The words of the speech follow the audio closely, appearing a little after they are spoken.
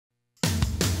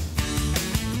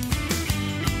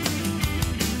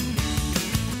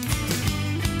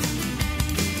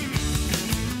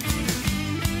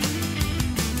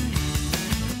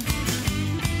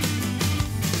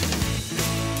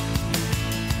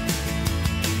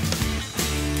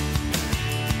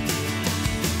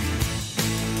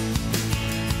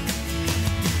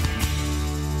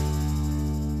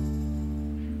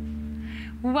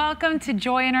Welcome to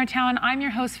Joy in Our Town. I'm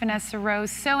your host, Vanessa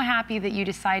Rose. So happy that you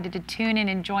decided to tune in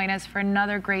and join us for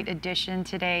another great edition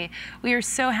today. We are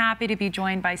so happy to be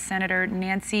joined by Senator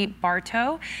Nancy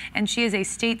Barto, and she is a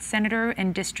state senator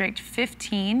in District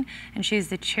 15, and she is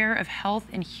the chair of Health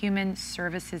and Human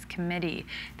Services Committee.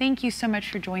 Thank you so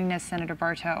much for joining us, Senator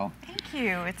Barto. Thank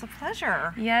you. It's a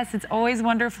pleasure. Yes, it's always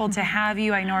wonderful to have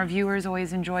you. I know our viewers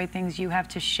always enjoy things you have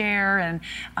to share. And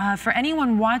for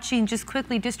anyone watching, just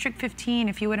quickly, District 15,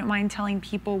 if you wouldn't mind telling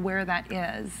people where that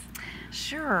is.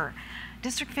 Sure.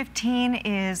 District 15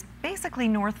 is basically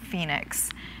North Phoenix.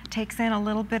 Takes in a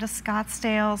little bit of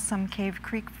Scottsdale, some Cave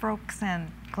Creek folks,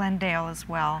 and Glendale as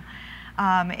well.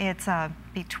 It's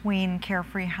between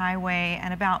Carefree Highway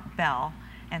and about Bell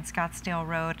and Scottsdale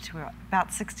Road to about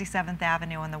 67th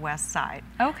Avenue on the west side.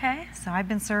 Okay. So I've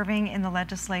been serving in the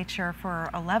legislature for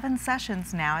 11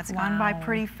 sessions now. It's gone by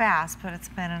pretty fast, but it's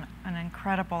been an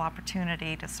incredible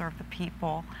opportunity to serve the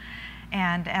people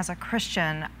and as a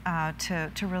Christian to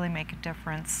really make a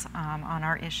difference on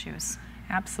our issues.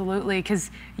 Absolutely, because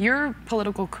your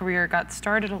political career got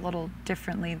started a little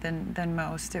differently than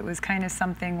most. It was kind of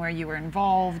something where you were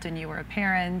involved and you were a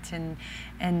parent, and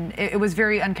it was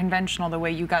very unconventional the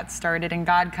way you got started, and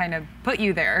God kind of put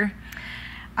you there.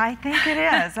 I think it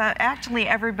is. Actually,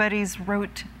 everybody's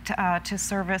route to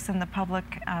service in the public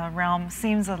realm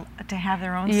seems to have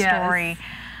their own story.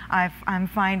 I'm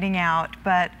finding out,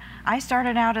 but I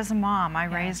started out as a mom. I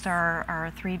raised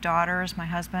our three daughters, my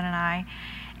husband and I,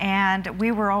 and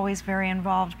we were always very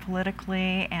involved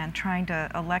politically and trying to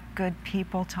elect good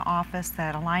people to office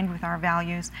that aligned with our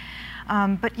values.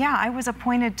 But yeah, I was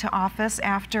appointed to office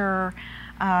after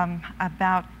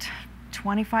about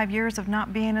 25 years of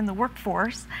not being in the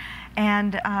workforce,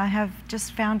 and have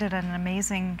just found it an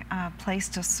amazing place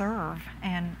to serve.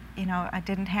 And you know, I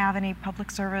didn't have any public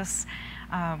service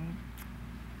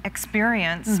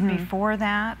experience before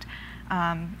that,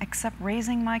 except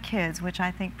raising my kids, which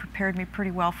I think prepared me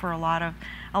pretty well for a lot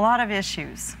of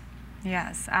issues.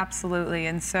 Yes, absolutely.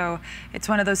 And so it's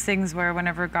one of those things where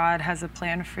whenever God has a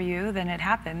plan for you, then it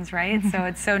happens, right? So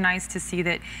it's so nice to see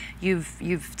that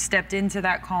you've stepped into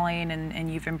that calling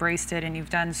and you've embraced it, and you've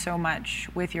done so much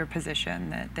with your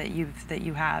position that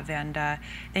you have. And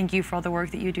thank you for all the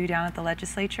work that you do down at the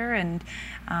legislature, and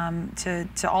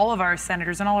to all of our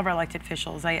senators and all of our elected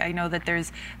officials. I know that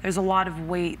there's a lot of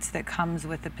weight that comes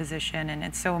with the position, and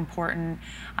it's so important.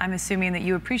 I'm assuming that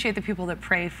you appreciate the people that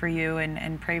pray for you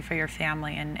and pray for your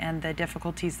family and the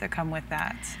difficulties that come with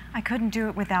that. I couldn't do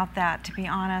it without that, to be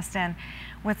honest. And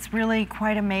what's really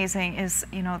quite amazing is,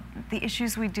 you know, the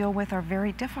issues we deal with are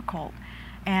very difficult,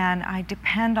 and I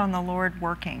depend on the Lord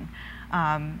working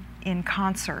in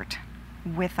concert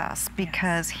with us,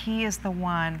 because He is the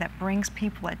one that brings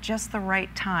people at just the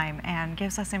right time and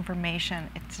gives us information.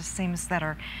 It just seems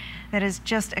that is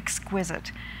just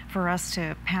exquisite for us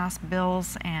to pass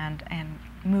bills and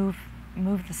move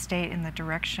the state in the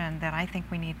direction that I think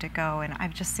we need to go. And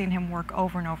I've just seen Him work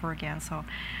over and over again. So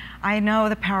I know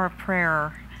the power of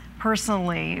prayer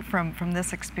personally from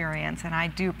this experience, and I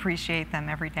do appreciate them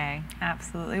every day.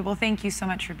 Absolutely. Well, thank you so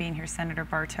much for being here, Senator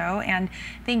Barto, and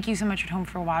thank you so much at home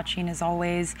for watching, as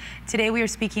always. Today we are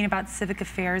speaking about civic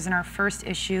affairs, and our first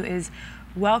issue is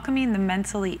welcoming the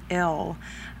mentally ill.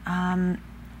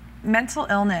 Mental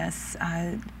illness,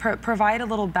 provide a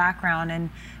little background, and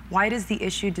why does the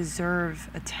issue deserve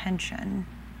attention?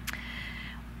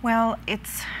 Well,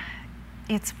 it's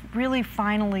really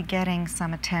finally getting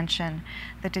some attention,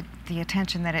 the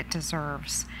attention that it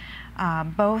deserves,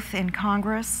 both in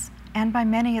Congress and by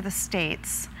many of the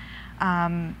states,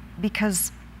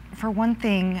 because for one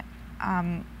thing,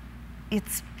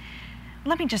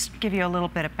 let me just give you a little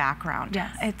bit of background.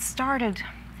 Yes. It started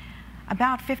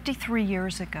about 53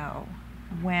 years ago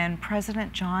when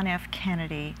President John F.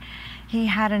 Kennedy, he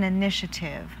had an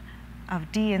initiative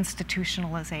of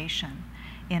deinstitutionalization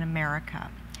in America.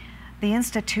 The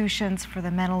institutions for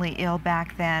the mentally ill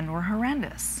back then were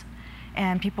horrendous,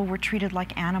 and people were treated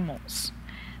like animals.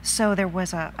 So there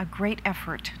was a great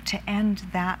effort to end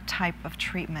that type of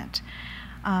treatment.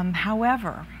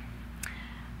 However,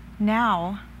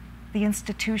 now the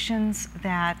institutions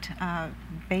that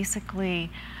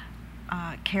basically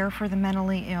care for the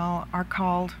mentally ill are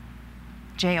called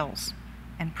jails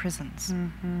and prisons,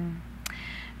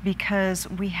 because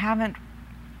we haven't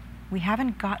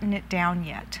gotten it down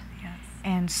yet. Yes.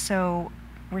 And so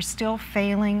we're still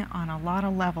failing on a lot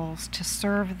of levels to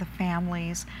serve the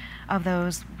families of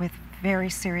those with very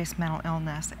serious mental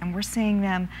illness. And we're seeing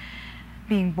them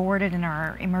being boarded in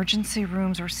our emergency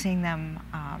rooms. We're seeing them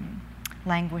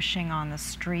languishing on the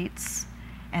streets,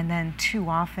 and then too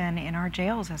often in our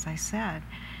jails, as I said.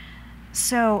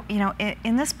 So, you know,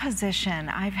 in this position,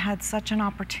 I've had such an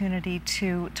opportunity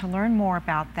to learn more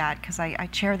about that, because I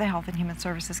chair the Health and Human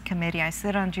Services Committee. I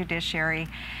sit on Judiciary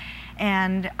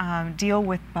and deal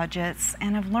with budgets,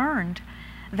 and have learned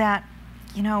that,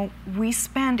 you know, we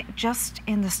spend just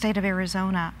in the state of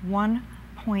Arizona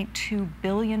 $1.2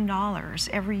 billion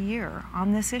every year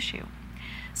on this issue.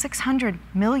 600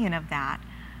 million of that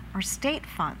are state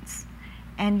funds.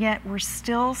 And yet we're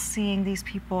still seeing these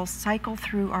people cycle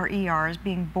through our ERs,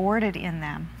 being boarded in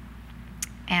them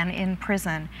and in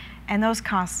prison. And those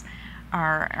costs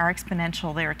are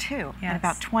exponential there too. Yes. And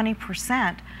about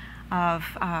 20%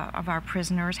 of our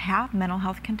prisoners have mental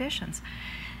health conditions.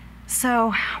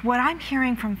 So what I'm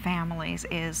hearing from families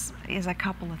is a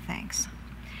couple of things.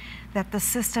 That the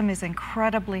system is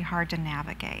incredibly hard to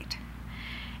navigate.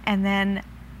 And then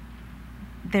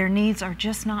their needs are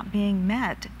just not being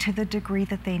met to the degree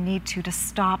that they need to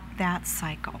stop that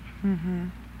cycle. Mm-hmm.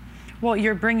 Well,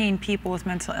 you're bringing people with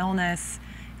mental illness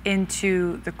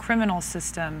into the criminal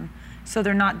system, so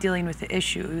they're not dealing with the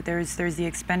issue. There's the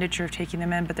expenditure of taking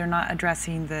them in, but they're not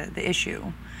addressing the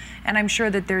issue. And I'm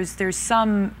sure that there's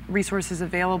some resources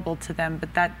available to them,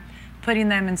 but that putting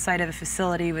them inside of a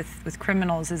facility with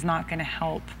criminals is not going to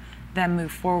help them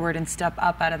move forward and step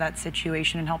up out of that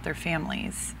situation and help their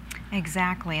families.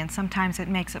 Exactly, and sometimes it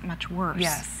makes it much worse.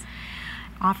 Yes.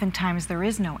 Oftentimes there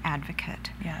is no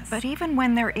advocate. Yes. But even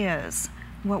when there is,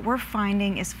 what we're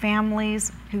finding is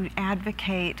families who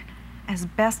advocate as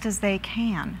best as they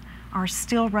can are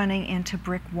still running into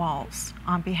brick walls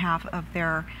on behalf of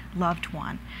their loved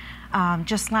one.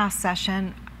 Just last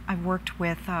session, I worked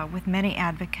with many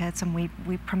advocates, and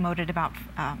we promoted about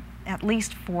at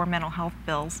least 4 mental health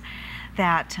bills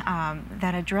that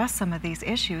address some of these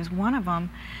issues. One of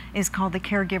them is called the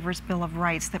Caregivers Bill of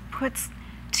Rights, that puts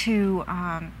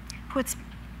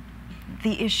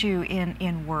the issue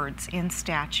in words, in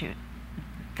statute,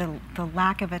 the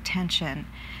lack of attention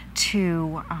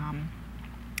to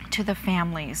the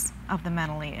families of the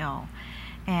mentally ill,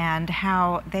 and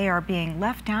how they are being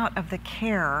left out of the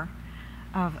care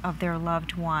of their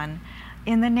loved one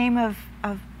in the name of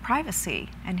privacy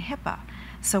and HIPAA.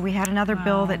 So we had another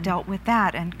bill that dealt with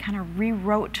that and kind of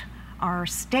rewrote our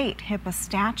state HIPAA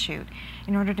statute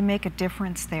in order to make a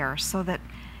difference there, so that,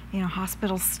 you know,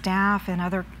 hospital staff and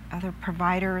other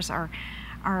providers are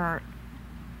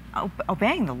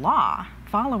obeying the law,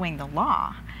 following the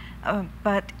law,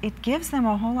 but it gives them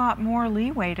a whole lot more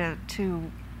leeway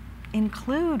to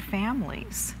include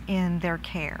families in their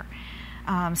care.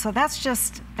 So that's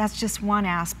just one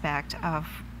aspect of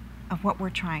what we're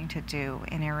trying to do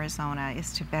in Arizona,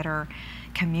 is to better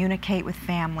communicate with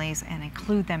families and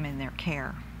include them in their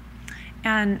care.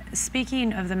 And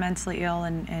speaking of the mentally ill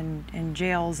in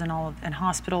jails and and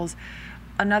hospitals,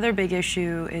 another big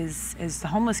issue is the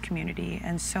homeless community,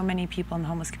 and so many people in the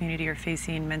homeless community are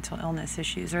facing mental illness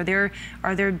issues. Are there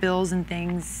bills and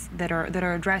things that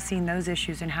are addressing those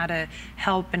issues and how to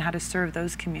help and how to serve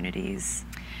those communities?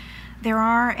 There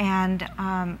are, and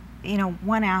you know,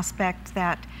 one aspect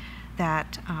that the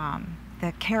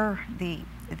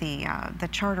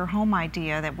charter home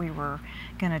idea that we were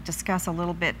going to discuss a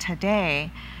little bit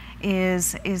today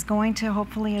is going to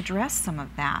hopefully address some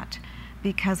of that,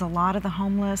 because a lot of the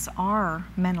homeless are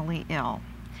mentally ill,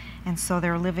 and so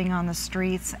they're living on the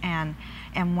streets, and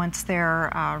once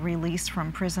they're released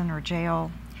from prison or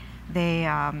jail,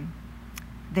 they're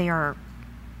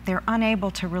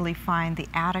unable to really find the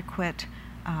adequate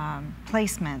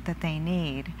placement that they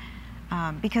need,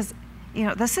 because, you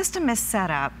know, the system is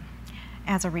set up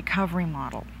as a recovery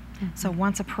model. Mm-hmm. So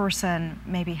once a person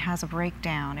maybe has a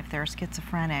breakdown, if they're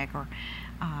schizophrenic, or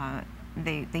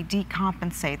they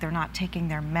decompensate, they're not taking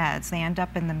their meds, they end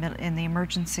up in the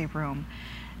emergency room,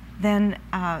 then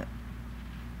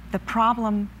the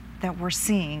problem that we're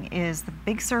seeing is, the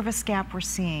big service gap we're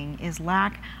seeing is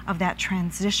lack of that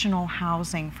transitional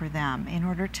housing for them in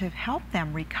order to help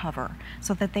them recover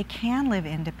so that they can live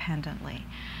independently.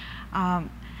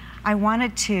 I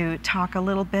wanted to talk a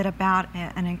little bit about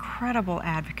an incredible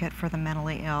advocate for the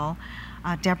mentally ill,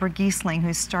 Deborah Giesling,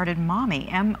 who started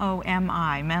MOMI,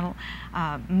 M-O-M-I,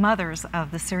 Mothers of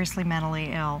the Seriously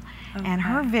Mentally Ill. Okay. And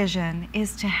her vision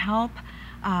is to help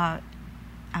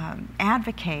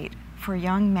advocate for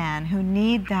young men who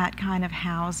need that kind of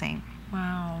housing.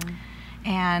 Wow.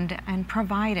 And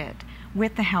provide it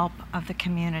with the help of the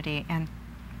community and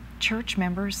church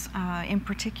members in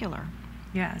particular.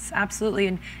 Yes, absolutely.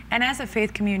 And as a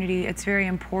faith community, it's very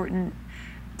important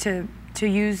to to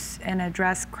use and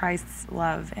address Christ's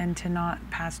love and to not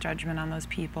pass judgment on those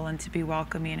people and to be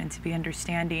welcoming and to be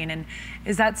understanding. And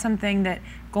is that something that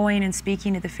going and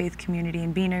speaking to the faith community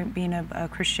and being a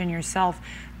Christian yourself,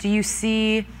 do you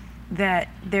see that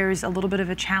there's a little bit of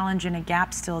a challenge and a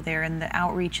gap still there in the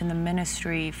outreach and the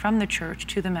ministry from the church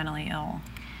to the mentally ill?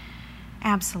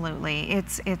 Absolutely.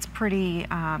 It's pretty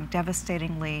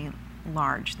devastatingly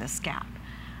large, this gap.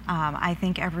 I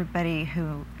think everybody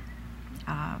who,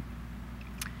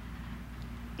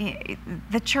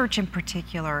 the church in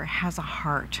particular, has a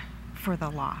heart for the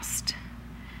lost,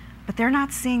 but they're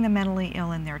not seeing the mentally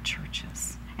ill in their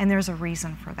churches, and there's a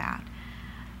reason for that.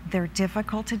 They're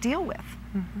difficult to deal with.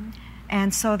 Mm-hmm.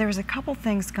 And so there's a couple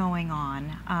things going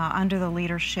on under the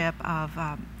leadership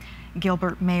of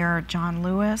Gilbert Mayor John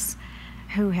Lewis,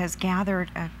 who has gathered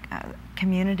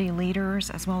community leaders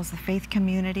as well as the faith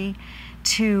community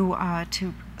to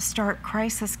start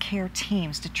crisis care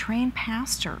teams, to train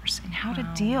pastors in how to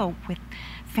deal with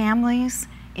families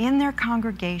in their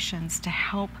congregations to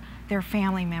help their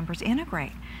family members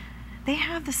integrate. They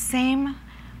have the same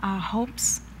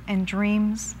hopes and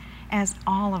dreams as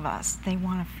all of us. They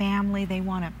want a family, they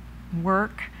want to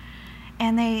work,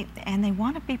 and they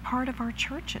want to be part of our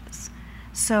churches.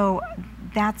 So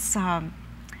that's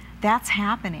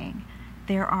happening.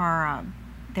 There are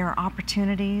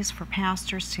opportunities for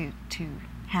pastors to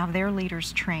have their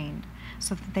leaders trained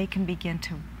so that they can begin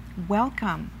to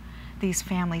welcome these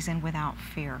families in without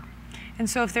fear. And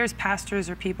so if there's pastors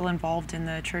or people involved in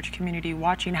the church community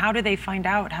watching, how do they find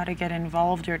out how to get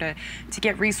involved or to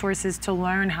get resources to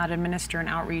learn how to minister and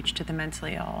outreach to the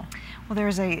mentally ill? Well,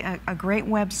 there's a great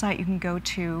website you can go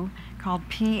to called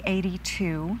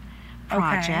P82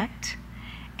 Project. Okay.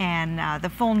 And the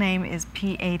full name is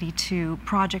P82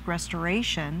 Project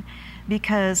Restoration,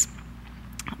 because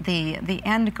the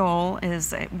end goal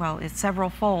is, well, it's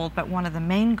several-fold, but one of the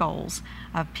main goals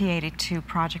of P82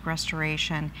 Project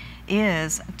Restoration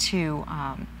is to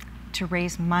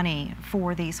raise money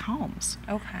for these homes,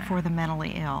 for the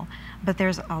mentally ill. But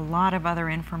there's a lot of other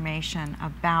information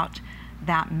about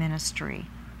that ministry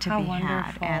to be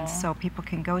had, and so people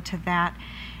can go to that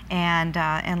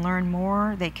and learn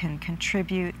more. They can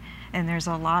contribute, and there's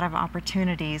a lot of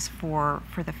opportunities for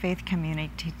the faith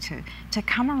community to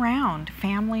come around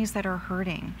families that are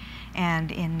hurting and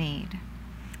in need.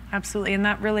 Absolutely, and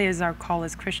that really is our call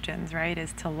as Christians, right?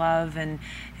 Is to love and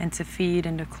to feed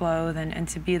and to clothe and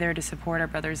to be there to support our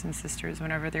brothers and sisters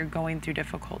whenever they're going through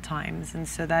difficult times. And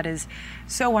so that is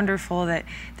so wonderful that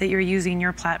you're using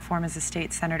your platform as a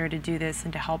state senator to do this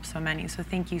and to help so many. So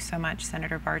thank you so much,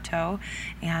 Senator Barto.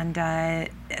 And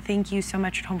thank you so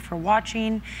much at home for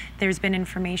watching. There's been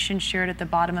information shared at the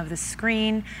bottom of the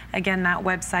screen. Again, that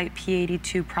website,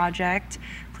 P82 Project.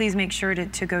 Please make sure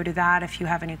to go to that if you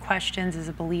have any questions as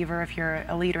a believer, if you're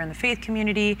a leader in the faith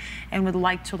community and would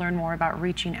like to learn more about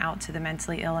reaching out to the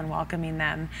mentally ill and welcoming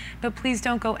them. But please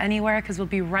don't go anywhere, because we'll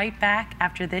be right back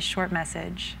after this short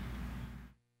message.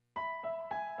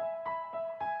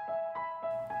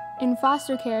 In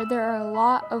foster care, there are a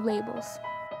lot of labels.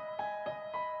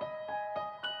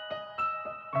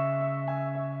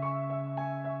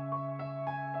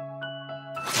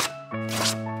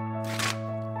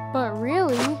 But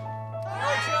really,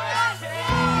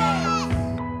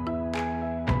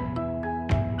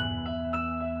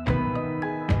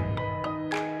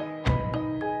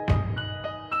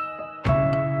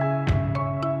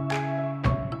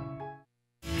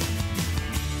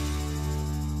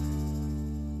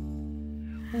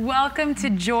 Welcome to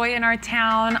Joy in Our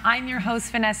Town. I'm your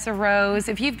host, Vanessa Rose.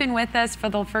 If you've been with us for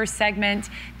the first segment,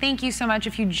 thank you so much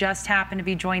if you just happen to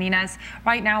be joining us.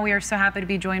 Right now, we are so happy to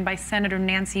be joined by Senator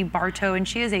Nancy Barto, and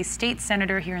she is a state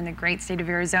senator here in the great state of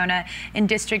Arizona in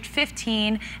District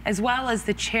 15, as well as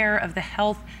the chair of the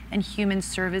Health and Human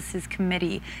Services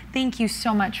Committee. Thank you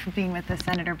so much for being with us,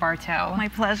 Senator Barto. My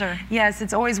pleasure. Yes,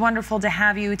 it's always wonderful to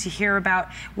have you, to hear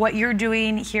about what you're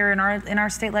doing here in our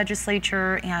state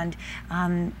legislature, and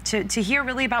to hear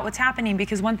really about what's happening,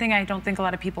 because one thing I don't think a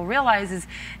lot of people realize is,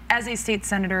 as a state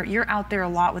senator, you're out there a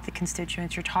lot with the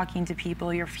constituents, you're talking to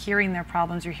people, you're hearing their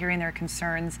problems, you're hearing their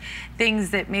concerns,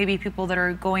 things that maybe people that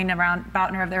are going around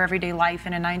about in their everyday life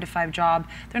in a 9-to-5 job,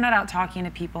 they're not out talking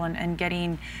to people and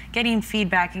getting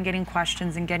feedback and getting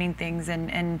questions and getting things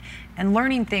and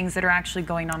learning things that are actually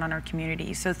going on in our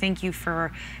community. So thank you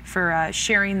for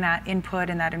sharing that input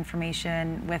and that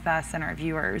information with us and our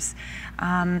viewers.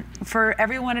 For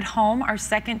everyone at home, our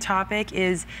second topic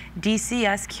is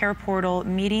DCS Care Portal,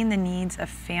 meeting the needs of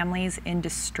families in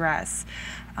distress.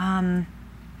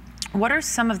 What are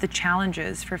some of the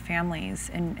challenges for families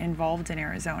involved in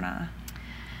Arizona?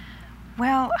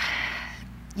 Well,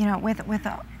 you know,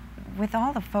 with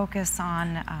all the focus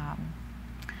on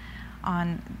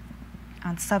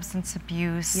substance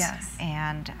abuse, yes,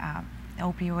 and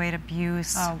opioid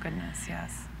abuse. Oh goodness,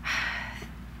 yes.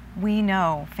 We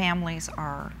know families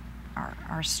are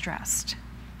stressed.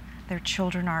 Their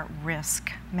children are at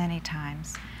risk many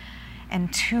times,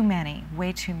 and too many,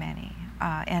 way too many,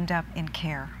 end up in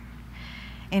care.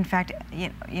 In fact,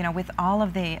 you know, with all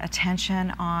of the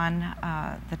attention on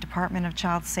the Department of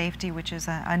Child Safety, which is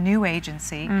a new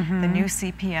agency, the new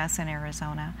CPS in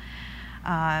Arizona,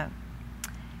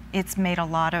 it's made a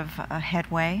lot of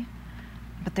headway,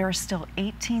 but there are still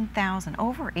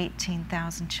over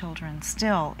 18,000 children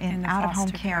still in out-of-home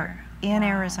care in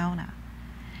Arizona.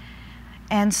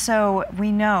 And so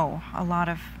we know a lot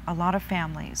of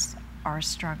families are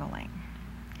struggling,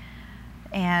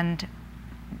 and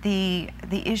the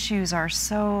issues are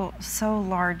so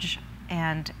large,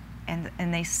 and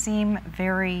they seem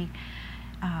very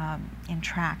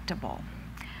intractable.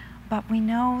 But we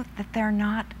know that they're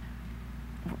not.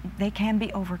 They can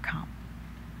be overcome.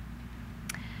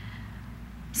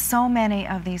 So many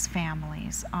of these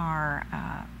families are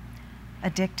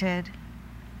addicted.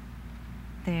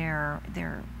 They're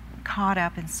caught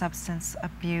up in substance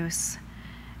abuse,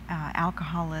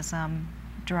 alcoholism,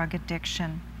 drug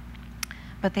addiction.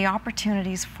 But the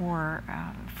opportunities for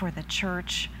the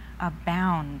church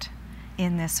abound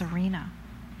in this arena.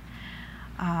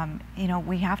 You know,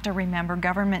 we have to remember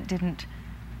government didn't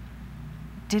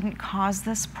cause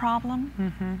this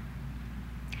problem.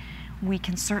 We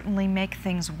can certainly make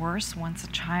things worse once a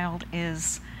child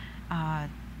is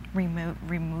removed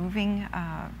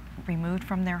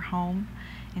from their home,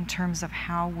 in terms of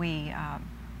how we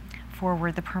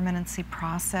forward the permanency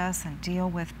process and deal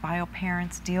with bio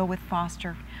parents, deal with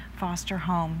foster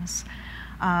homes.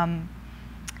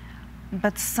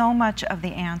 But so much of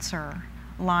the answer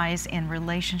lies in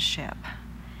relationship,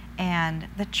 and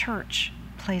the church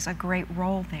plays a great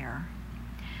role there.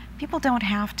 People don't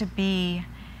have to be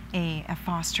a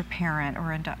foster parent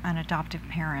or an adoptive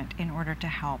parent in order to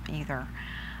help either.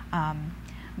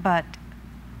 But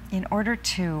in order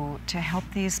to help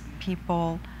these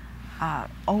people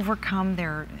overcome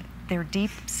their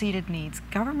deep-seated needs,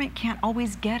 government can't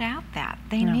always get at that.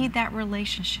 They need that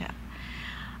relationship.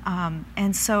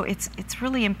 And so it's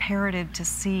really imperative to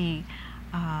see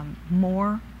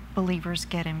more believers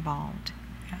get involved.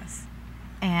 Yes.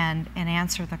 And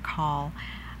answer the call.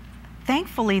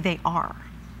 Thankfully, they are.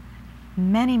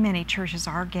 Many churches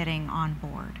are getting on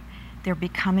board. They're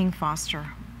becoming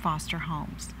foster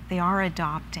homes. They are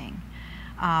adopting.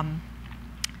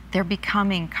 They're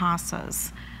becoming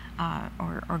casas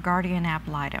or guardian ad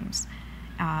litems.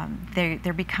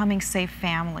 They're becoming safe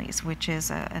families, which is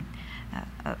a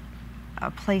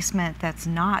placement that's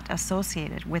not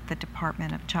associated with the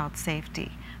Department of Child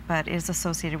Safety, but is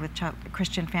associated with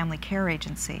Christian Family Care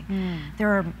Agency.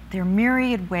 There are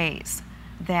myriad ways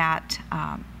that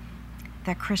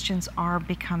that Christians are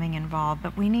becoming involved,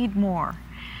 but we need more.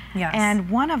 Yes. And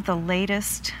one of the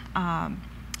latest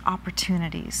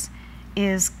opportunities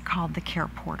is called the Care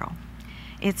Portal.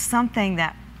 It's something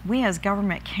that we as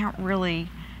government can't really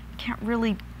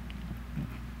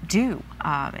do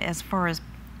as far as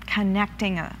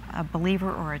connecting a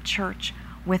believer or a church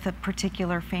with a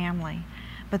particular family.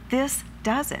 But this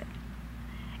does it,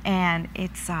 and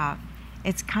it's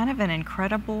kind of an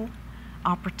incredible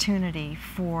opportunity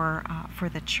for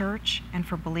the church and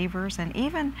for believers, and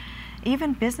even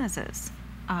businesses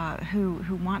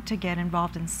who want to get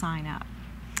involved and sign up.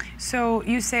 So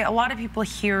you say a lot of people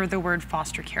hear the word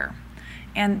foster care,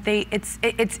 and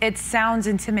it sounds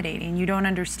intimidating. You don't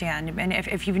understand, and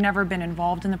if you've never been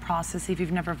involved in the process, if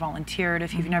you've never volunteered,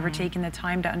 if you've never taken the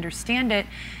time to understand it,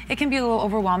 it can be a little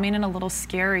overwhelming and a little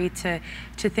scary to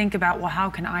think about, well, how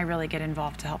can I really get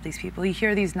involved to help these people? You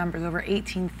hear these numbers, over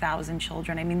 18,000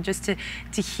 children. I mean, just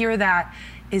to hear that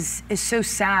is so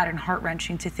sad and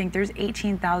heart-wrenching, to think there's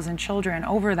 18,000 children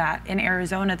over that in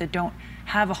Arizona that don't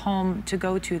have a home to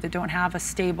go to, that don't have a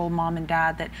stable mom and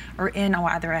dad, that are in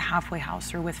either a halfway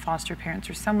house or with foster parents,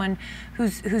 or someone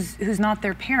who's not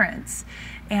their parents.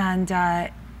 And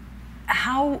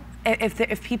how,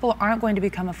 if people aren't going to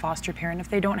become a foster parent, if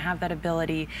they don't have that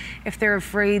ability, if they're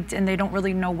afraid and they don't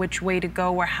really know which way to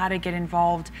go or how to get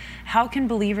involved, how can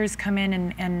believers come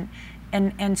in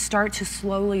and start to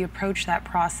slowly approach that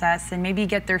process and maybe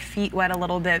get their feet wet a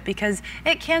little bit? Because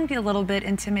it can be a little bit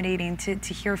intimidating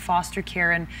to hear foster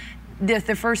care and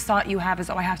the first thought you have is,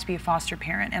 oh, I have to be a foster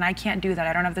parent, and I can't do that.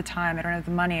 I don't have the time, I don't have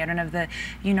the money, I don't have the,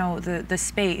 you know, the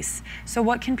space. So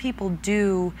what can people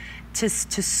do to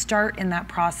start in that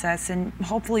process and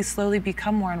hopefully slowly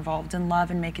become more involved in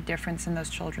love and make a difference in those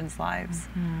children's lives?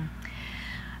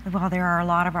 Well, there are a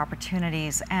lot of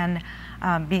opportunities, and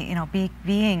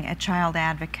being a child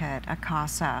advocate, a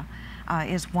CASA,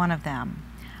 is one of them,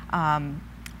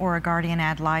 or a guardian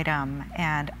ad litem,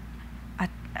 and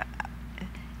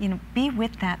be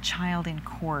with that child in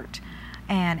court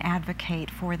and advocate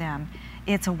for them.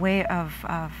 It's a way of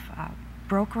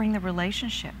brokering the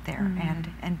relationship there,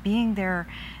 and being there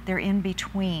in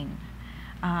between,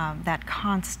 that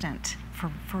constant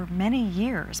for many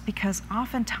years, because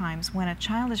oftentimes when a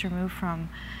child is removed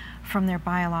from their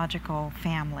biological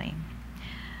family,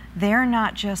 they're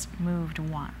not just moved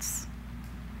once.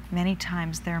 Many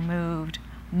times they're moved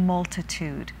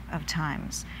multitude of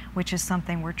times, which is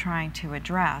something we're trying to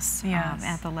address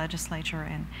at the legislature,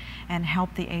 and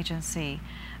help the agency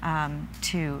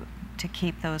to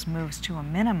keep those moves to a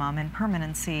minimum and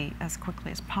permanency as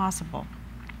quickly as possible.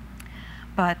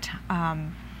 But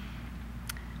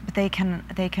they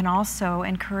can also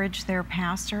encourage their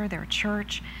pastor, their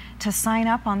church, to sign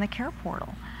up on the Care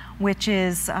Portal, which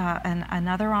is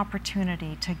another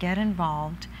opportunity to get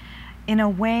involved in a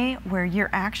way where you're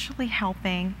actually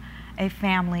helping a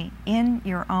family in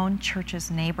your own church's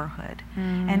neighborhood.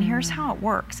 And here's how it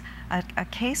works. A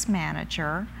case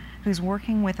manager who's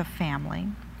working with a family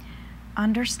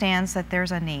understands that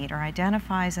there's a need, or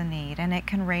identifies a need, and it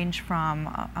can range from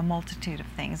a multitude of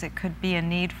things. It could be a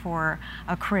need for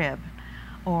a crib,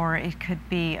 or it could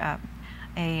be a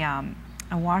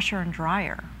washer and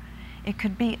dryer. It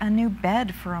could be a new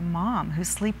bed for a mom who's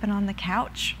sleeping on the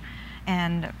couch,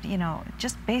 and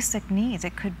just basic needs.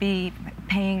 It could be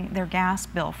paying their gas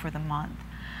bill for the month.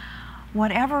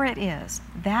 Whatever it is,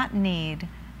 that need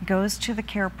goes to the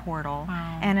Care Portal,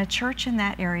 and a church in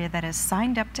that area that is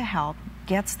signed up to help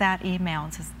gets that email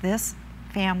and says, this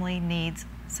family needs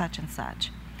such and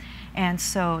such. And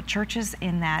so churches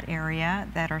in that area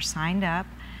that are signed up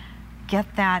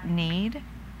get that need.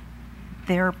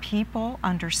 Their people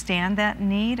understand that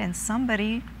need, and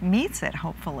somebody meets it,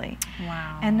 hopefully.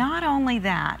 Wow. And not only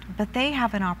that, but they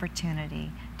have an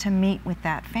opportunity to meet with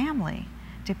that family,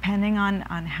 depending on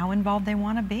how involved they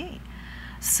want to be.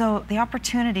 So the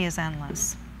opportunity is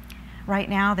endless. Right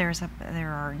now, there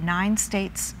are 9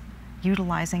 states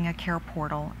utilizing a Care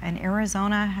Portal, and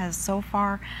Arizona has so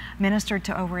far ministered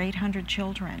to over 800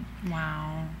 children.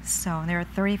 Wow. So there are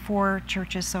 34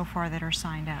 churches so far that are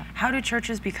signed up. How do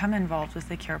churches become involved with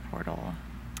the Care Portal?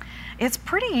 It's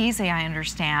pretty easy, I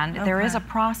understand. Okay. There is a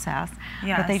process,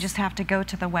 but they Yes. just have to go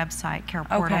to the website,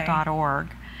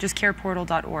 careportal.org. Just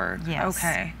careportal.org. Yes.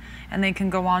 Okay. And they can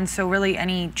go on, so really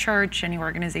any church, any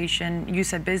organization, you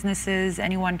said businesses,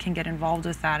 anyone can get involved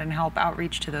with that and help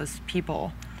outreach to those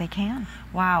people. They can.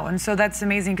 Wow, and so that's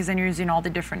amazing, because then you're using all the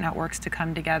different networks to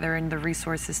come together and the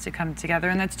resources to come together,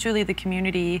 and that's truly the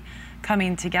community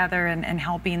coming together and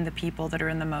helping the people that are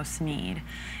in the most need.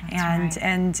 That's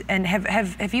right. And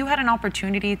have you had an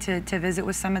opportunity to visit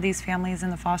with some of these families in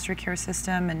the foster care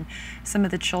system and some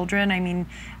of the children? I mean,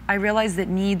 I realize that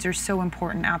needs are so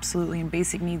important, absolutely, and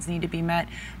basic needs need to be met,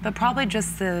 but probably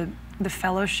just the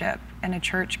fellowship and a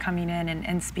church coming in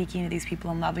and speaking to these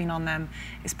people and loving on them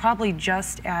is probably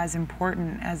just as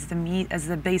important as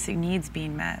the basic needs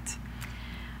being met.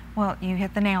 Well, you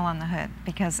hit the nail on the head,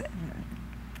 because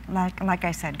like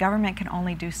I said, government can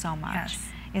only do so much. Yes.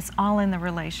 It's all in the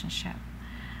relationship.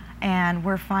 And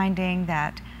we're finding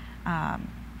that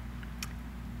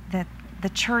that the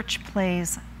church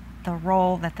plays the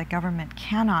role that the government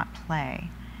cannot play,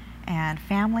 and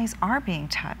families are being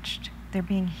touched. They're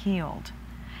being healed,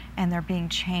 and they're being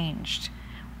changed.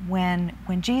 When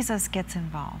Jesus gets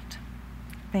involved,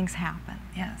 things happen.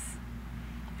 Yes,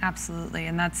 absolutely.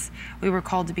 And we were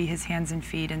called to be his hands and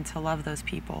feet, and to love those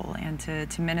people, and to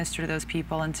minister to those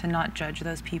people, and to not judge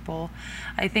those people.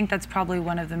 I think that's probably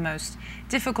one of the most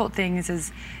difficult things,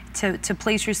 is to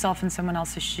place yourself in someone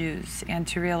else's shoes, and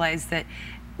to realize that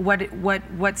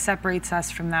what separates us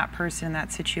from that person in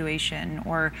that situation,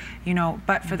 or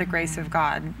but for the grace of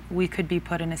God, we could be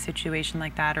put in a situation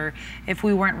like that. Or if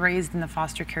we weren't raised in the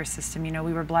foster care system,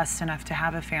 we were blessed enough to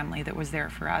have a family that was there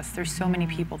for us. There's so many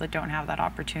people that don't have that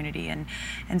opportunity, and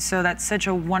so that's such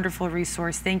a wonderful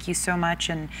resource. Thank you so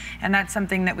much. And that's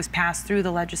something that was passed through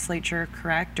the legislature,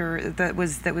 correct? Or that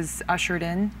was ushered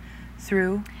in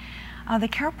through? The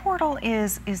Care Portal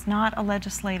is not a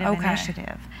legislative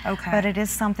initiative, but it is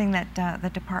something that the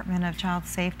Department of Child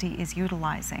Safety is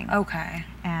utilizing. Okay.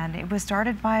 And it was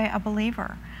started by a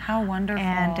believer. How wonderful.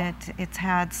 And it's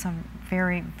had some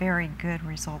very, very good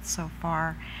results so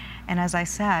far. And as I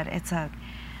said,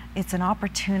 it's an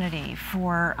opportunity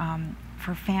for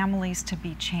families to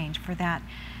be changed, for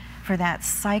that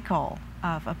cycle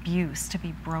of abuse to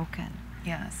be broken.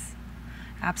 Yes.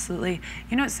 Absolutely.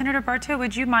 You know, Senator Barto,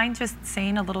 would you mind just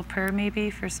saying a little prayer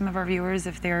maybe for some of our viewers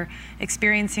if they're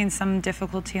experiencing some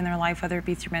difficulty in their life, whether it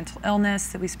be through mental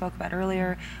illness that we spoke about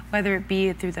earlier, whether it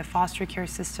be through the foster care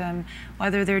system,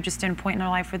 whether they're just in a point in their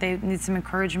life where they need some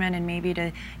encouragement and maybe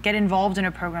to get involved in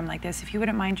a program like this. If you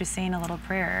wouldn't mind just saying a little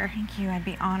prayer. Thank you. I'd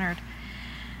be honored.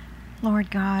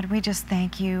 Lord God, we just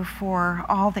thank you for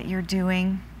all that you're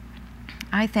doing.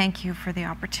 I thank you for the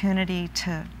opportunity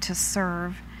to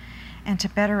serve and to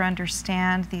better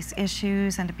understand these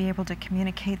issues and to be able to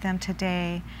communicate them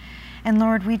today. And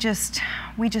Lord, we just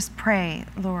pray,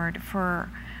 Lord,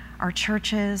 for our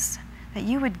churches, that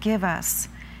you would give us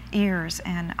ears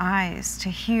and eyes to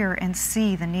hear and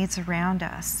see the needs around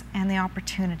us and the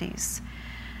opportunities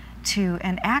to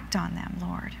and act on them,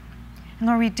 Lord. And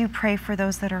Lord, we do pray for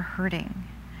those that are hurting,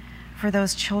 for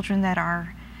those children that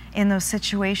are in those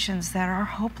situations that are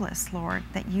hopeless, Lord,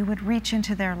 that you would reach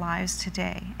into their lives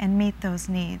today and meet those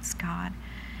needs, God.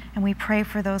 And we pray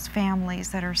for those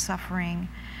families that are suffering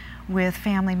with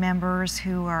family members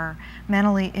who are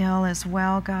mentally ill as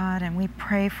well, God. And we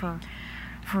pray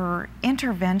for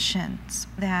interventions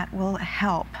that will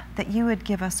help, that you would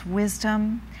give us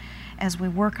wisdom as we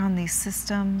work on these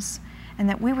systems, and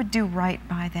that we would do right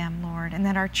by them, Lord, and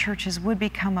that our churches would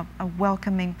become a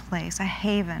welcoming place, a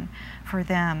haven for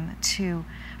them to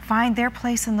find their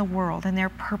place in the world and their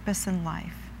purpose in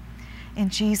life. In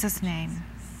Jesus' name,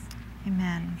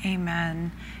 amen.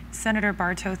 Amen. Senator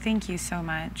Barto, thank you so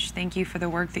much. Thank you for the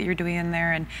work that you're doing in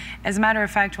there. And as a matter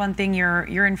of fact, one thing,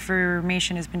 your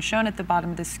information has been shown at the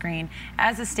bottom of the screen.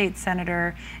 As a state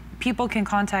senator, people can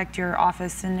contact your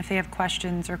office, and if they have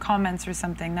questions or comments or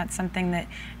something, that's something that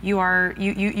you are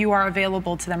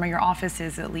available to them, or your office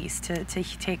is at least, to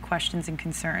take questions and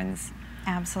concerns.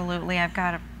 Absolutely. I've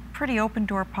got a pretty open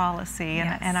door policy,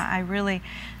 Yes. and I really,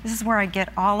 this is where I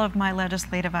get all of my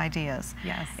legislative ideas,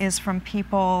 Yes. is from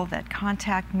people that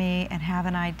contact me and have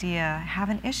an idea, have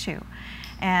an issue.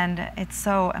 And it's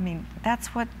so, I mean,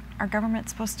 that's what our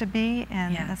government's supposed to be,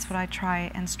 and Yes. that's what I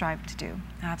try and strive to do.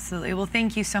 Absolutely. Well,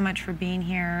 thank you so much for being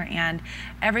here, and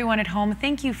everyone at home,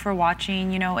 thank you for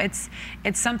watching. You know, it's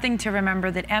something to remember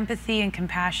that empathy and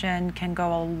compassion can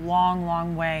go a long,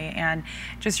 long way. And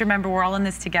just remember, we're all in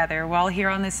this together. We're all here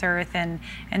on this earth, and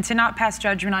to not pass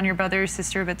judgment on your brother or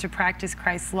sister, but to practice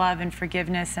Christ's love and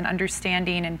forgiveness and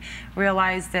understanding, and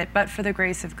realize that but for the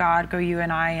grace of God go you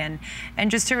and I. And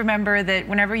just to remember that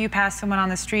whenever you pass someone on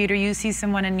the street or you see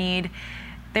someone in need,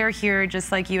 they're here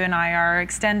just like you and I are.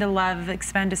 Extend a love,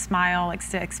 extend a smile,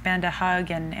 expand a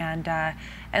hug,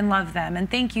 and love them.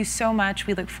 And thank you so much.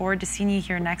 We look forward to seeing you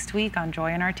here next week on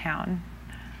Joy in Our Town.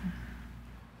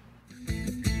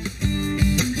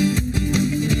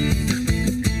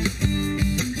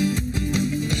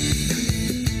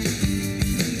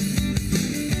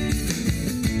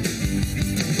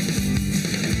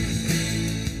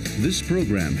 This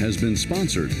program has been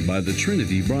sponsored by the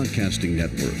Trinity Broadcasting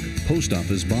Network, Post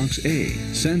Office Box A,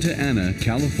 Santa Ana,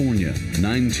 California,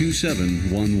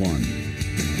 92711.